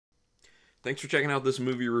Thanks for checking out this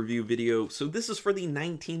movie review video. So this is for the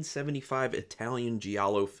 1975 Italian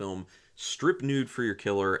giallo film Strip Nude for Your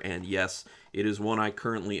Killer, and yes, it is one I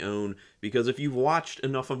currently own, because if you've watched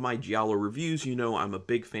enough of my giallo reviews, you know I'm a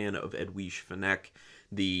big fan of Edwige Fenech,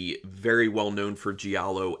 the very well known for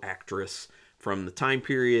giallo actress from the time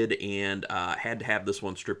period, and had to have this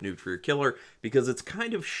one, Strip Nude for Your Killer, because it's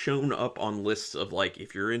kind of shown up on lists of, like,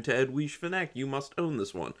 if you're into Edwige Fenech, you must own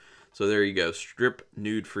this one. So there you go, Strip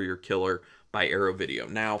Nude for Your Killer by Arrow Video.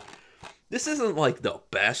 Now, this isn't like the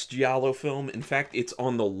best giallo film. In fact, it's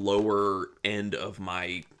on the lower end of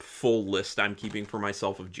my full list I'm keeping for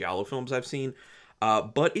myself of giallo films I've seen.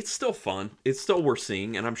 But it's still fun. It's still worth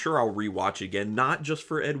seeing, and I'm sure I'll rewatch it again, not just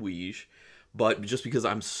for Edwige, but just because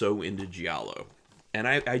I'm so into giallo. And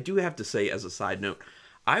I do have to say, as a side note,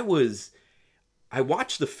 I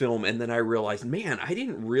watched the film and then I realized, man, I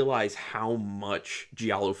didn't realize how much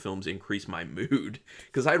giallo films increase my mood.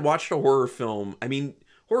 Because I'd watched a horror film. I mean,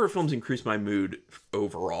 horror films increase my mood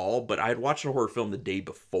overall, but I had watched a horror film the day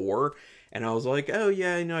before, and I was like, oh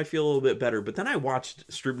yeah, you know, I feel a little bit better. But then I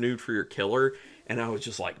watched Strip Nude for Your Killer, and I was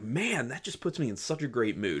just like, man, that just puts me in such a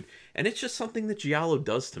great mood. And it's just something that giallo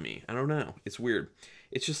does to me. I don't know. It's weird.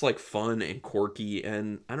 It's just like fun and quirky,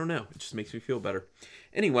 and I don't know. It just makes me feel better.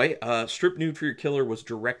 Anyway, Strip Nude for Your Killer was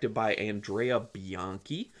directed by Andrea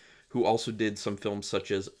Bianchi, who also did some films such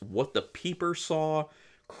as What the Peeper Saw,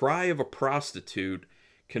 Cry of a Prostitute,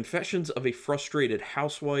 Confessions of a Frustrated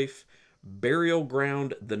Housewife, Burial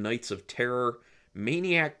Ground, The Nights of Terror,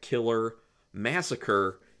 Maniac Killer,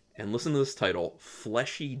 Massacre, and listen to this title,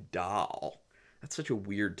 Fleshy Doll. That's such a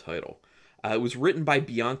weird title. It was written by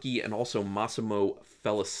Bianchi and also Massimo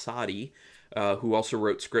Felisatti, who also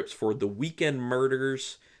wrote scripts for The Weekend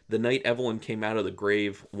Murders, The Night Evelyn Came Out of the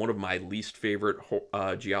Grave, one of my least favorite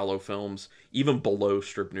giallo films, even below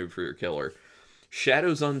Strip Nude for Your Killer,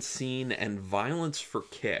 Shadows Unseen, and Violence for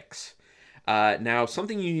Kicks. Now,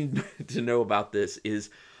 something you need to know about this is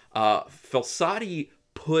Felisatti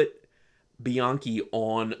put Bianchi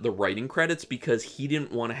on the writing credits because he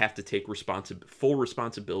didn't want to have to take full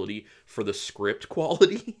responsibility for the script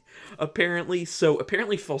quality, apparently. So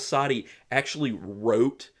apparently Felisatti actually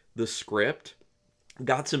wrote the script,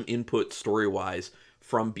 got some input story-wise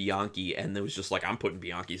from Bianchi, and it was just like, I'm putting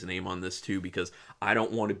Bianchi's name on this too because I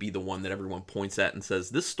don't want to be the one that everyone points at and says,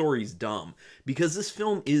 this story's dumb, because this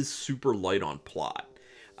film is super light on plot.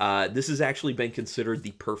 This has actually been considered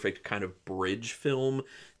the perfect kind of bridge film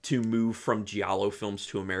to move from giallo films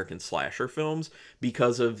to American slasher films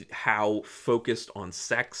because of how focused on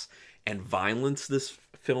sex and violence this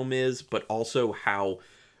film is, but also how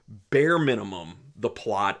bare minimum the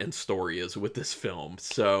plot and story is with this film.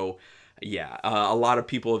 So yeah, a lot of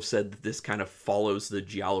people have said that this kind of follows the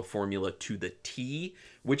giallo formula to the T,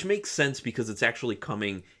 which makes sense because it's actually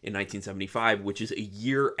coming in 1975, which is a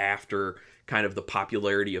year after kind of the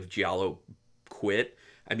popularity of giallo quit.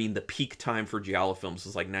 I mean, the peak time for giallo films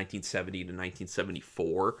is like 1970 to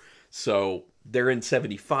 1974. So they're in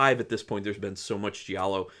 75 at this point. There's been so much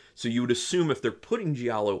giallo. So you would assume if they're putting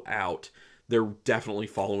giallo out, they're definitely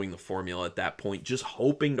following the formula at that point, just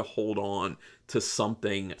hoping to hold on to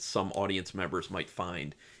something some audience members might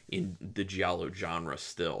find in the giallo genre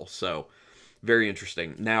still. So very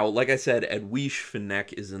interesting. Now, like I said, Edwige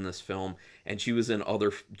Fenech is in this film, and she was in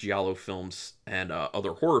other giallo films and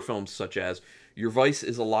other horror films such as Your Vice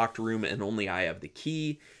is a Locked Room and Only I Have the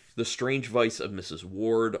Key, The Strange Vice of Mrs.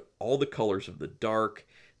 Ward, All the Colors of the Dark,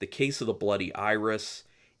 The Case of the Bloody Iris,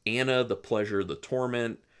 Anna, The Pleasure, the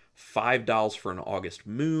Torment, $5 for an August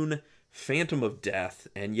Moon, Phantom of Death,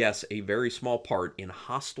 and yes, a very small part in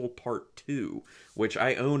Hostel Part 2, which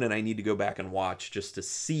I own and I need to go back and watch just to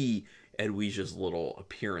see Edwige's little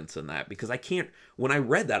appearance in that, because I can't, when I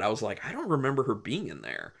read that, I was like, I don't remember her being in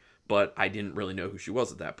there, but I didn't really know who she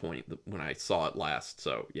was at that point when I saw it last,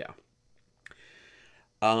 so yeah.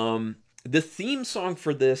 The theme song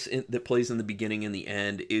for this that plays in the beginning and the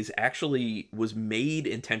end was made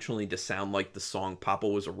intentionally to sound like the song Papa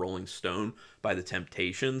Was a Rolling Stone by the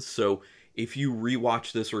Temptations. So if you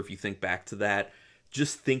rewatch this or if you think back to that,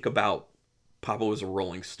 just think about Papa Was a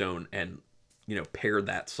Rolling Stone and, you know, pair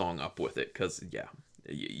that song up with it, because, yeah,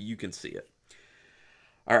 you can see it.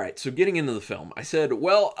 All right, so getting into the film, I said,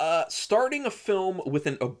 well, starting a film with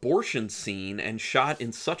an abortion scene and shot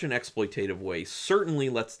in such an exploitative way certainly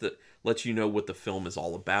lets you know what the film is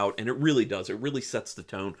all about, and it really does. It really sets the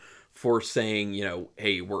tone for saying, you know,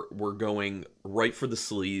 hey, we're going right for the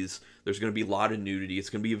sleaze. There's going to be a lot of nudity.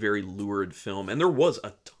 It's going to be a very lurid film, and there was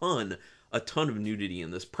a ton of nudity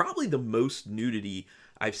in this. Probably the most nudity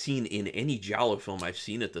I've seen in any giallo film I've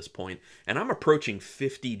seen at this point, and I'm approaching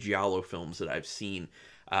 50 giallo films that I've seen.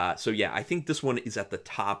 So yeah, I think this one is at the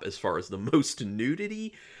top as far as the most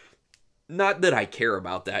nudity. Not that I care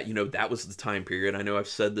about that, that was the time period. I know I've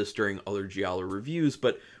said this during other giallo reviews,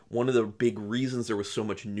 but one of the big reasons there was so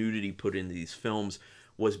much nudity put into these films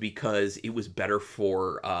was because it was better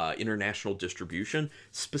for international distribution.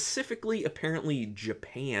 Specifically, apparently,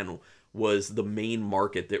 Japan was the main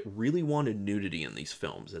market that really wanted nudity in these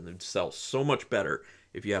films, and they'd sell so much better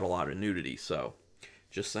if you had a lot of nudity. So,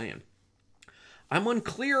 just saying. I'm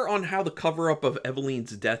unclear on how the cover-up of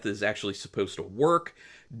Eveline's death is actually supposed to work.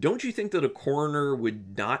 Don't you think that a coroner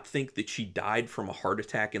would not think that she died from a heart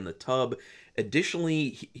attack in the tub?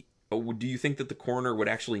 Additionally, do you think that the coroner would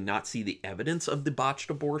actually not see the evidence of the botched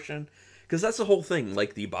abortion? Because that's the whole thing.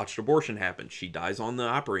 Like, the botched abortion happens. She dies on the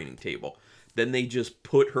operating table. Then they just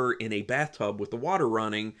put her in a bathtub with the water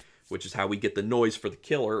running, which is how we get the noise for the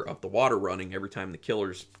killer of the water running every time the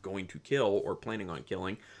killer's going to kill or planning on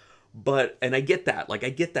killing. And I get that. Like, I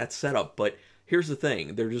get that setup. But here's the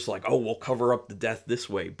thing. They're just like, oh, we'll cover up the death this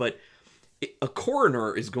way. But a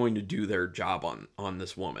coroner is going to do their job on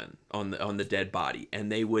this woman, on the dead body. And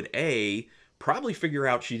they would, A, probably figure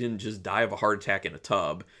out she didn't just die of a heart attack in a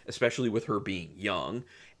tub, especially with her being young.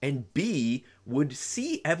 And B, would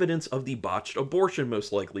see evidence of the botched abortion,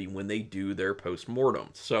 most likely, when they do their post-mortem.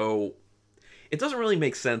 So it doesn't really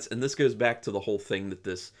make sense. And this goes back to the whole thing that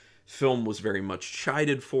this film was very much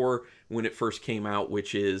chided for when it first came out,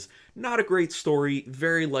 which is not a great story,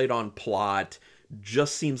 very light on plot,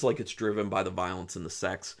 just seems like it's driven by the violence and the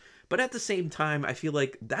sex. But at the same time, I feel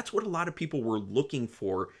like that's what a lot of people were looking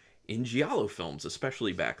for in giallo films,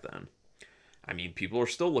 especially back then. I mean, people are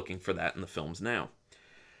still looking for that in the films now.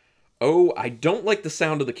 Oh, I don't like the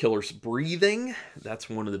sound of the killer's breathing. That's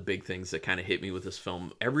one of the big things that kind of hit me with this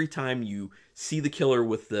film. Every time you see the killer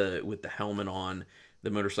with the helmet on, the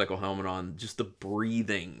motorcycle helmet on, just the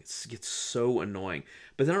breathing gets so annoying.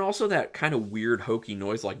 But then also that kind of weird hokey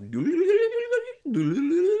noise like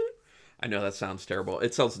I know that sounds terrible.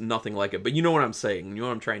 It sounds nothing like it, but you know what I'm saying. You know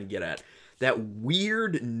what I'm trying to get at. That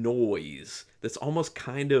weird noise that's almost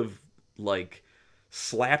kind of like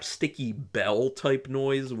slapsticky bell type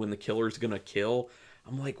noise when the killer's gonna kill.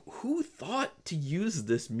 I'm like, who thought to use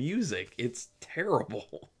this music? It's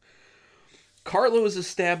terrible. Carlo is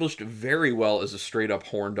established very well as a straight-up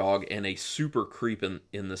horn dog and a super creep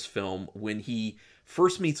in this film when he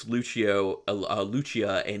first meets Lucia,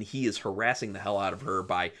 and he is harassing the hell out of her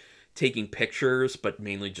by taking pictures, but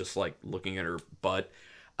mainly just, like, looking at her butt.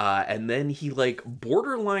 And then he, like,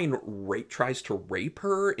 borderline tries to rape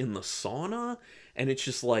her in the sauna, and it's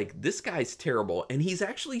just like, this guy's terrible. And he's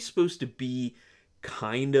actually supposed to be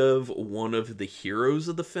kind of one of the heroes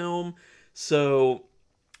of the film, so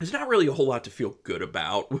there's not really a whole lot to feel good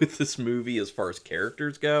about with this movie as far as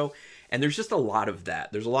characters go. And there's just a lot of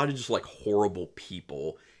that. There's a lot of just like horrible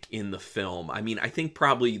people in the film. I mean, I think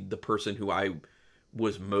probably the person who I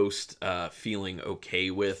was most feeling okay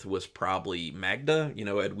with was probably Magda,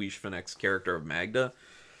 Edwige Fenech's character of Magda.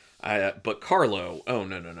 But Carlo, oh,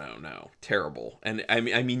 no. Terrible. And I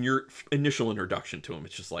mean, your initial introduction to him,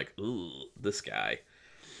 it's just like, ooh, this guy.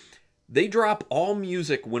 They drop all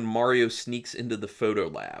music when Mario sneaks into the photo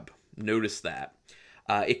lab. Notice that.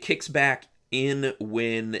 It kicks back in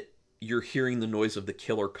when you're hearing the noise of the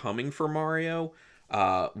killer coming for Mario,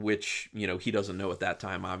 which, he doesn't know at that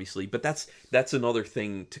time, obviously. But that's another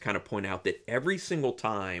thing to kind of point out, that every single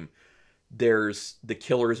time the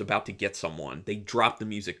killer is about to get someone, they drop the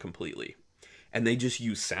music completely. And they just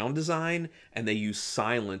use sound design and they use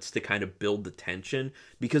silence to kind of build the tension,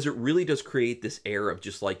 because it really does create this air of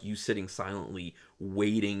just like you sitting silently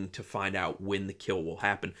waiting to find out when the kill will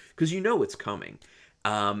happen, because it's coming.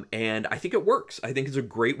 And I think it works. I think it's a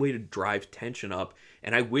great way to drive tension up,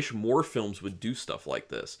 and I wish more films would do stuff like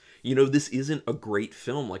this. This isn't a great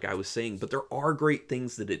film, like I was saying, but there are great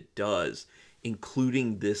things that it does,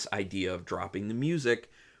 including this idea of dropping the music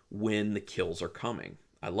when the kills are coming.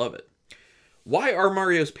 I love it. Why are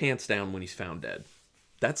Mario's pants down when he's found dead?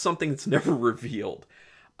 That's something that's never revealed.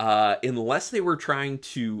 Unless they were trying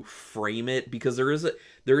to frame it, because there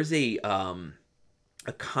is a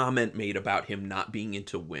comment made about him not being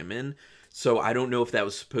into women. So I don't know if that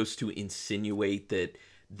was supposed to insinuate that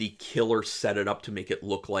the killer set it up to make it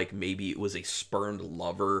look like maybe it was a spurned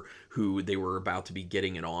lover who they were about to be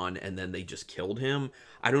getting it on, and then they just killed him.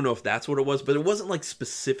 I don't know if that's what it was, but it wasn't like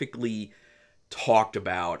specifically talked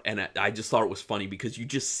about, and I just thought it was funny because you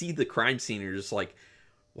just see the crime scene and you're just like,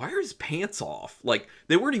 why are his pants off? Like,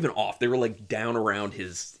 they weren't even off, they were like down around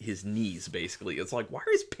his knees, basically. It's like, why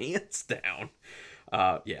are his pants down?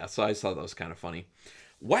 Yeah, so I just thought that was kind of funny.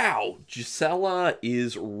 Wow, Gisela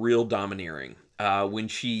is real domineering. when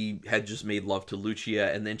she had just made love to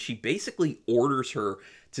Lucia, and then she basically orders her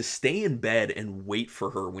to stay in bed and wait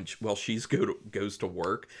for her while she's goes to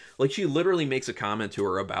work. Like, she literally makes a comment to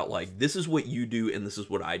her about, like, this is what you do and this is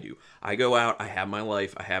what I do. I go out, I have my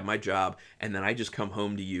life, I have my job, and then I just come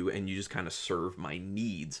home to you and you just kind of serve my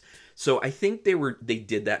needs. So I think they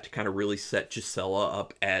did that to kind of really set Gisela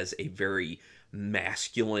up as a very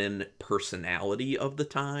masculine personality of the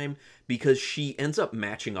time, because she ends up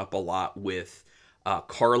matching up a lot with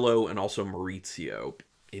Carlo and also Maurizio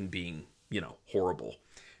in being, horrible,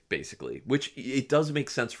 basically. Which, it does make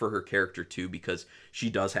sense for her character, too, because she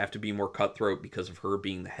does have to be more cutthroat because of her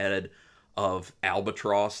being the head of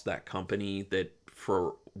Albatross, that company that,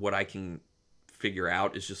 for what I can figure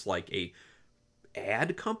out, is just like a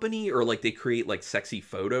ad company, or like they create like sexy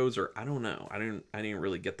photos, or I don't know. I didn't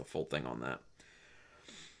really get the full thing on that.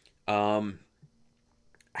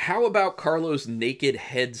 How about Carlo's naked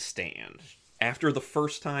headstand? After the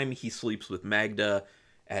first time he sleeps with Magda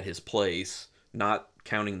at his place, not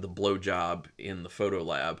counting the blowjob in the photo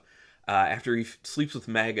lab, after he sleeps with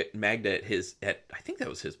Magda at I think that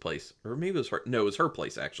was his place, or maybe it was her. No, it was her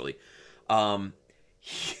place, actually.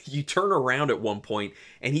 You turn around at one point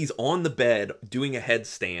and he's on the bed doing a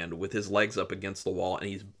headstand with his legs up against the wall, and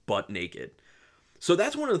he's butt naked. So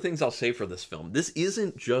that's one of the things I'll say for this film. This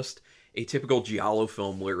isn't just a typical giallo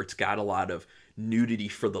film where it's got a lot of nudity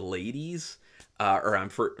for the ladies,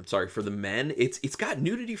 for the men. It's got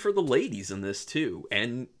nudity for the ladies in this too,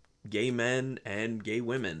 and gay men and gay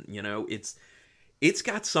women. It's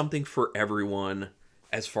got something for everyone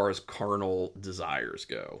as far as carnal desires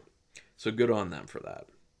go. So good on them for that.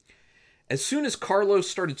 As soon as Carlo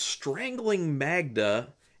started strangling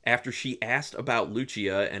Magda after she asked about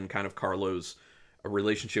Lucia and kind of Carlo's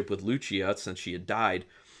relationship with Lucia since she had died,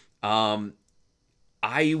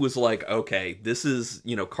 I was like, okay, this is,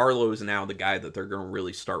 Carlo is now the guy that they're going to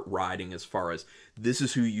really start riding, as far as this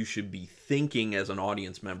is who you should be thinking as an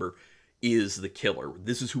audience member is the killer.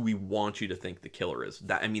 This is who we want you to think the killer is.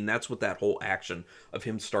 That's what that whole action of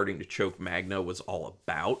him starting to choke Magda was all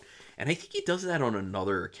about. And I think he does that on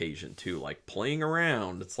another occasion too, like playing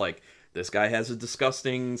around. It's like, this guy has a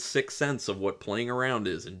disgusting sixth sense of what playing around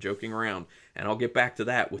is and joking around. And I'll get back to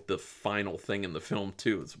that with the final thing in the film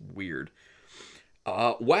too. It's weird.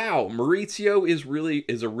 Wow, Maurizio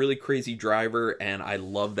is a really crazy driver, and I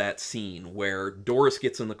love that scene where Doris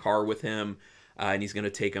gets in the car with him, and he's gonna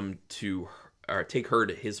take her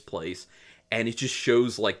to his place, and it just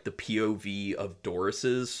shows like the POV of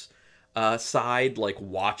Doris's side, like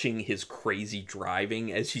watching his crazy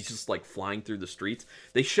driving as he's just like flying through the streets.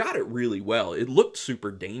 They shot it really well. It looked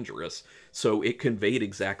super dangerous, so it conveyed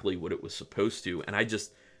exactly what it was supposed to, and I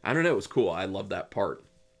don't know, it was cool. I love that part.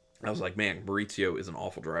 I was like, man, Maurizio is an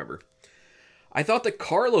awful driver. I thought that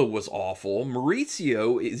Carlo was awful.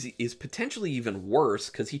 Maurizio is potentially even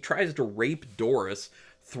worse, because he tries to rape Doris,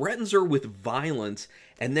 threatens her with violence,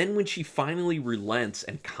 and then when she finally relents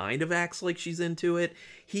and kind of acts like she's into it,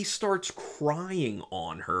 he starts crying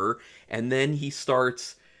on her, and then he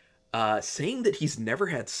starts saying that he's never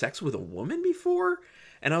had sex with a woman before.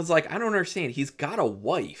 And I was like, I don't understand. He's got a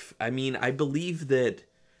wife. I believe that...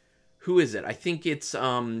 Who is it? I think it's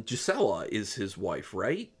Gisela is his wife,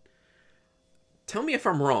 right? Tell me if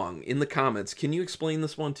I'm wrong in the comments. Can you explain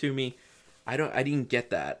this one to me? I didn't get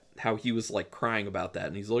that. How he was like crying about that,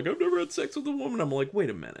 and he's like, I've never had sex with a woman. I'm like, wait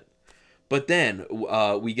a minute. But then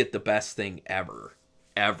we get the best thing ever.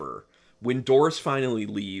 When Doris finally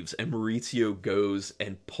leaves and Maurizio goes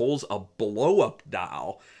and pulls a blow-up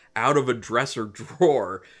doll out of a dresser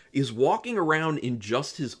drawer, is walking around in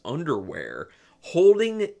just his underwear,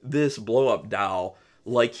 holding this blow-up doll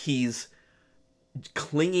like he's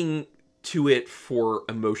clinging to it for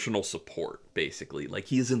emotional support, basically. Like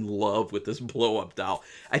he's in love with this blow-up doll.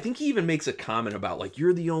 I think he even makes a comment about, like,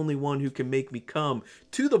 you're the only one who can make me come,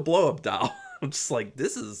 to the blow-up doll. I'm just like,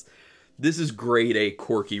 this is grade A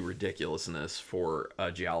quirky ridiculousness for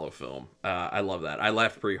a giallo film. I love that. I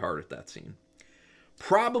laughed pretty hard at that scene.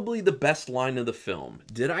 Probably the best line of the film.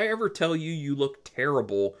 Did I ever tell you you look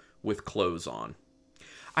terrible with clothes on?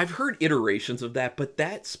 I've heard iterations of that, but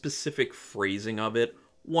that specific phrasing of it,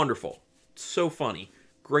 wonderful. So funny.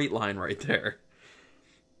 Great line right there.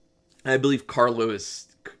 I believe Carlo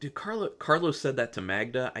said that to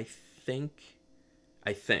Magda, I think.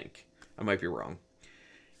 I might be wrong.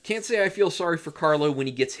 Can't say I feel sorry for Carlo when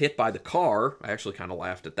he gets hit by the car. I actually kind of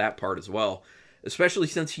laughed at that part as well. Especially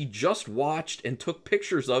since he just watched and took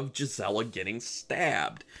pictures of Gisela getting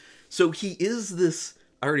stabbed. So he is this...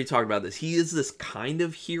 I already talked about this. He is this kind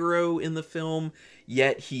of hero in the film,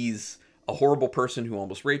 yet he's a horrible person who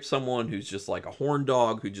almost raped someone, who's just like a horn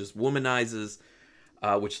dog, who just womanizes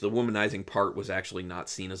which the womanizing part was actually not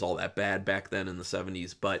seen as all that bad back then in the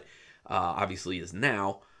 70s, but obviously is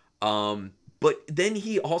now. But then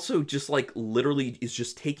he also just like literally is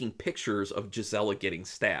just taking pictures of Gisela getting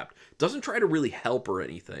stabbed. Doesn't try to really help or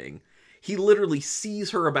anything. He literally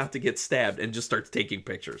sees her about to get stabbed and just starts taking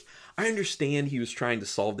pictures. I understand he was trying to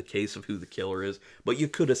solve the case of who the killer is, but you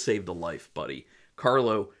could have saved a life, buddy.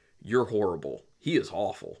 Carlo, you're horrible. He is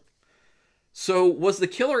awful. So, was the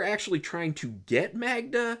killer actually trying to get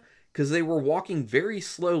Magda? Because they were walking very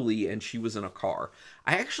slowly and she was in a car.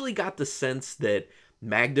 I actually got the sense that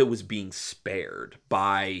Magda was being spared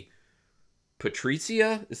by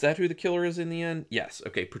Patrizia. Is that who the killer is in the end? Yes.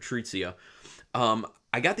 Okay, Patrizia.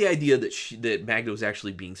 I got the idea that Magda was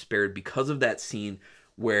actually being spared because of that scene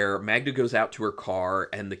where Magda goes out to her car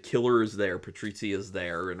and the killer is there. Patrizia is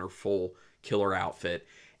there in her full killer outfit,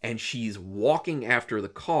 and she's walking after the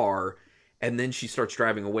car, and then she starts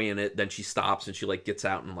driving away in it. Then she stops and she like gets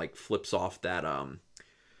out and like flips off that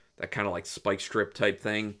that kind of like spike strip type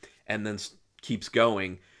thing, and then keeps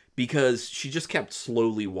going because she just kept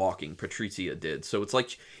slowly walking. Patrizia did. So it's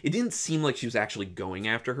like it didn't seem like she was actually going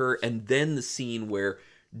after her. And then the scene where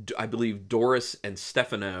I believe Doris and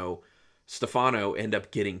Stefano end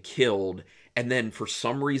up getting killed, and then for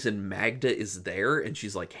some reason Magda is there and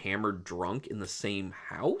she's like hammered drunk in the same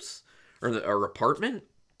house or apartment.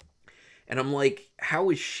 And I'm like, how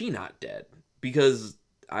is she not dead? Because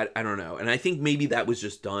I don't know. And I think maybe that was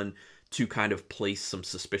just done to kind of place some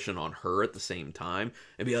suspicion on her at the same time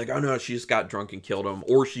and be like, oh no, she just got drunk and killed him,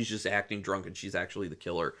 or she's just acting drunk and she's actually the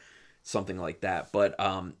killer, something like that. But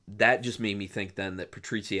that just made me think then that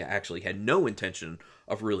Patrizia actually had no intention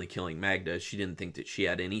of really killing Magda. She didn't think that she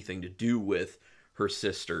had anything to do with her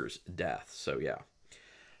sister's death. So yeah.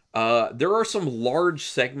 There are some large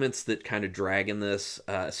segments that kind of drag in this,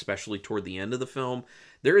 especially toward the end of the film.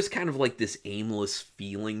 There is kind of like this aimless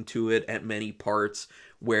feeling to it at many parts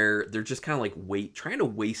where they're just kind of like trying to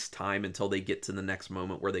waste time until they get to the next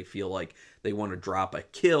moment where they feel like they want to drop a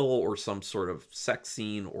kill or some sort of sex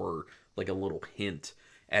scene or like a little hint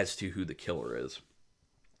as to who the killer is.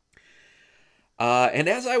 And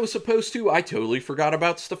as I was supposed to, I totally forgot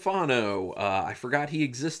about Stefano. I forgot he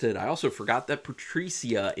existed. I also forgot that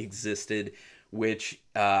Patrizia existed, which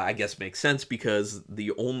I guess makes sense because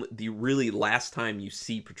the really last time you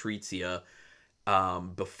see Patrizia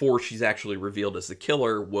before she's actually revealed as the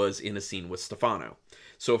killer was in a scene with Stefano.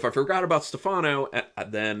 So if I forgot about Stefano,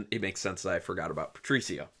 then it makes sense that I forgot about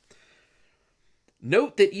Patrizia.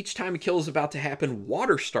 Note that each time a kill is about to happen,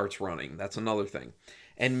 water starts running. That's another thing.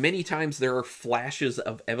 And many times there are flashes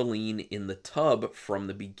of Eveline in the tub from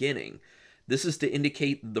the beginning. This is to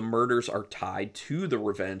indicate the murders are tied to the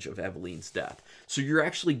revenge of Eveline's death. So you're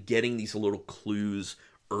actually getting these little clues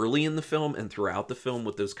early in the film and throughout the film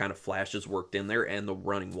with those kind of flashes worked in there and the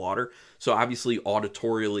running water. So obviously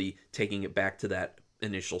auditorially taking it back to that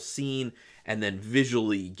initial scene, and then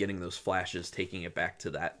visually getting those flashes taking it back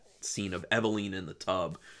to that scene of Eveline in the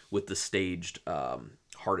tub with the staged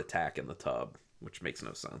heart attack in the tub, which makes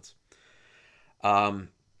no sense.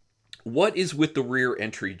 What is with the rear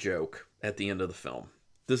entry joke at the end of the film?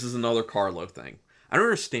 This is another Carlo thing. I don't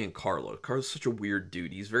understand Carlo. Carlo's such a weird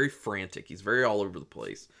dude. He's very frantic. He's very all over the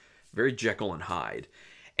place. Very Jekyll and Hyde.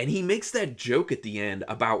 And he makes that joke at the end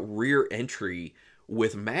about rear entry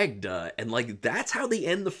with Magda, and like that's how they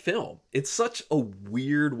end the film. It's such a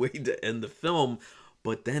weird way to end the film,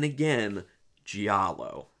 but then again,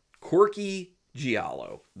 giallo. Quirky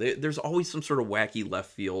giallo. There's always some sort of wacky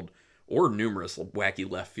left field or numerous wacky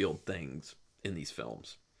left field things in these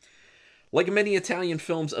films. Like many Italian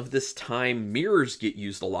films of this time, mirrors get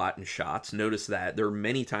used a lot in shots. Notice that there are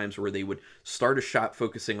many times where they would start a shot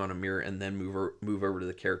focusing on a mirror and then move over to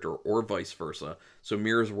the character, or vice versa. So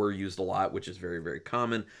mirrors were used a lot, which is very, very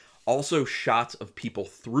common. Also, shots of people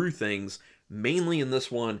through things, mainly in this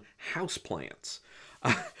one, houseplants.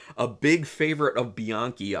 A big favorite of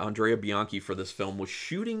Bianchi, Andrea Bianchi, for this film was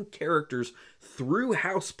shooting characters through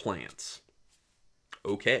houseplants.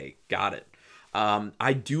 Okay, got it.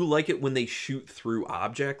 I do like it when they shoot through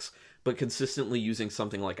objects, but consistently using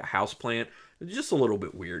something like a houseplant, just a little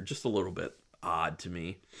bit weird, just a little bit odd to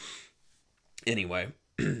me. Anyway,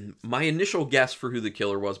 my initial guess for who the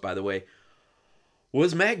killer was, by the way,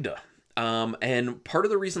 was Magda. And part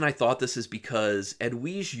of the reason I thought this is because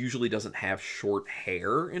Edwige usually doesn't have short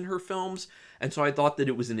hair in her films, and so I thought that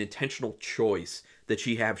it was an intentional choice that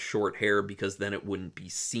she have short hair because then it wouldn't be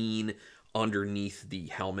seen underneath the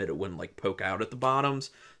helmet. It wouldn't like poke out at the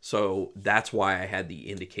bottoms. So that's why I had the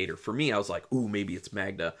indicator. For me, I was like, ooh, maybe it's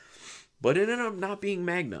Magda. But it ended up not being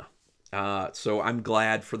Magda. So I'm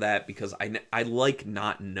glad for that because I like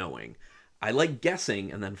not knowing. I like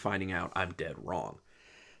guessing and then finding out I'm dead wrong.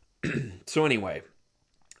 So anyway,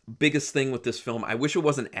 biggest thing with this film, I wish it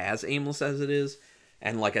wasn't as aimless as it is.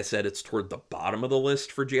 And like I said, it's toward the bottom of the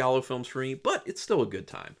list for giallo films for me, but it's still a good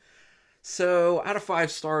time. So out of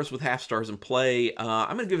 5 stars with half stars in play,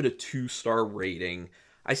 I'm going to give it a 2-star rating.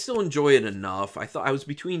 I still enjoy it enough. I thought I was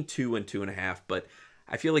between 2 and 2.5, but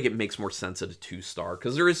I feel like it makes more sense at a 2-star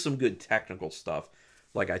because there is some good technical stuff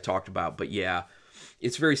like I talked about. But yeah,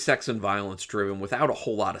 it's very sex and violence driven without a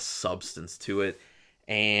whole lot of substance to it.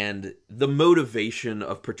 And the motivation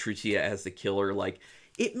of Patrizia as the killer, like,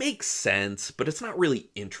 it makes sense, but it's not really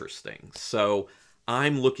interesting. So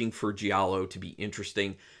I'm looking for giallo to be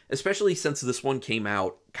interesting, especially since this one came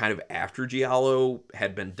out kind of after giallo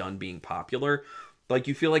had been done being popular. Like,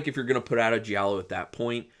 you feel like if you're going to put out a giallo at that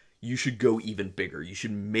point, you should go even bigger. You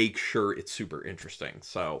should make sure it's super interesting.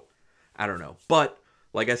 So, I don't know. But,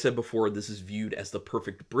 like I said before, this is viewed as the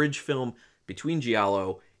perfect bridge film between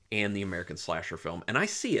giallo and the American slasher film. And I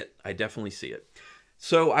see it. I definitely see it.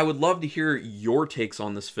 So I would love to hear your takes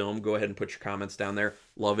on this film. Go ahead and put your comments down there.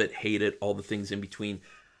 Love it, hate it, all the things in between.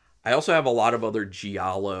 I also have a lot of other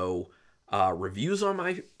giallo reviews on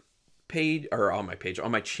my page, or on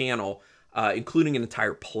my channel, including an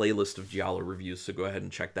entire playlist of giallo reviews. So go ahead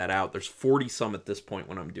and check that out. There's 40 some at this point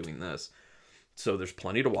when I'm doing this. So there's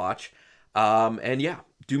plenty to watch. And yeah,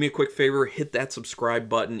 do me a quick favor, hit that subscribe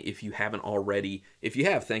button if you haven't already. If you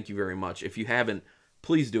have, thank you very much. If you haven't,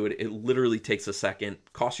 please do it. It literally takes a second,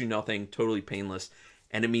 costs you nothing, totally painless,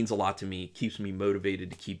 and it means a lot to me. It keeps me motivated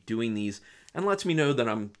to keep doing these and lets me know that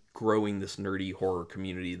I'm growing this nerdy horror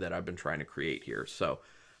community that I've been trying to create here. So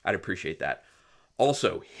I'd appreciate that.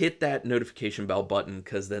 Also, hit that notification bell button,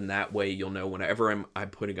 because then that way you'll know whenever I'm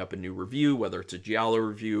putting up a new review, whether it's a giallo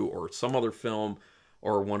review or some other film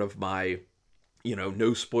or one of my,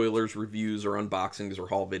 no spoilers reviews or unboxings or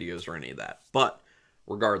haul videos or any of that. But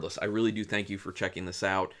regardless, I really do thank you for checking this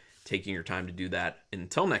out, taking your time to do that. And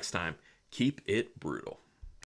until next time, keep it brutal.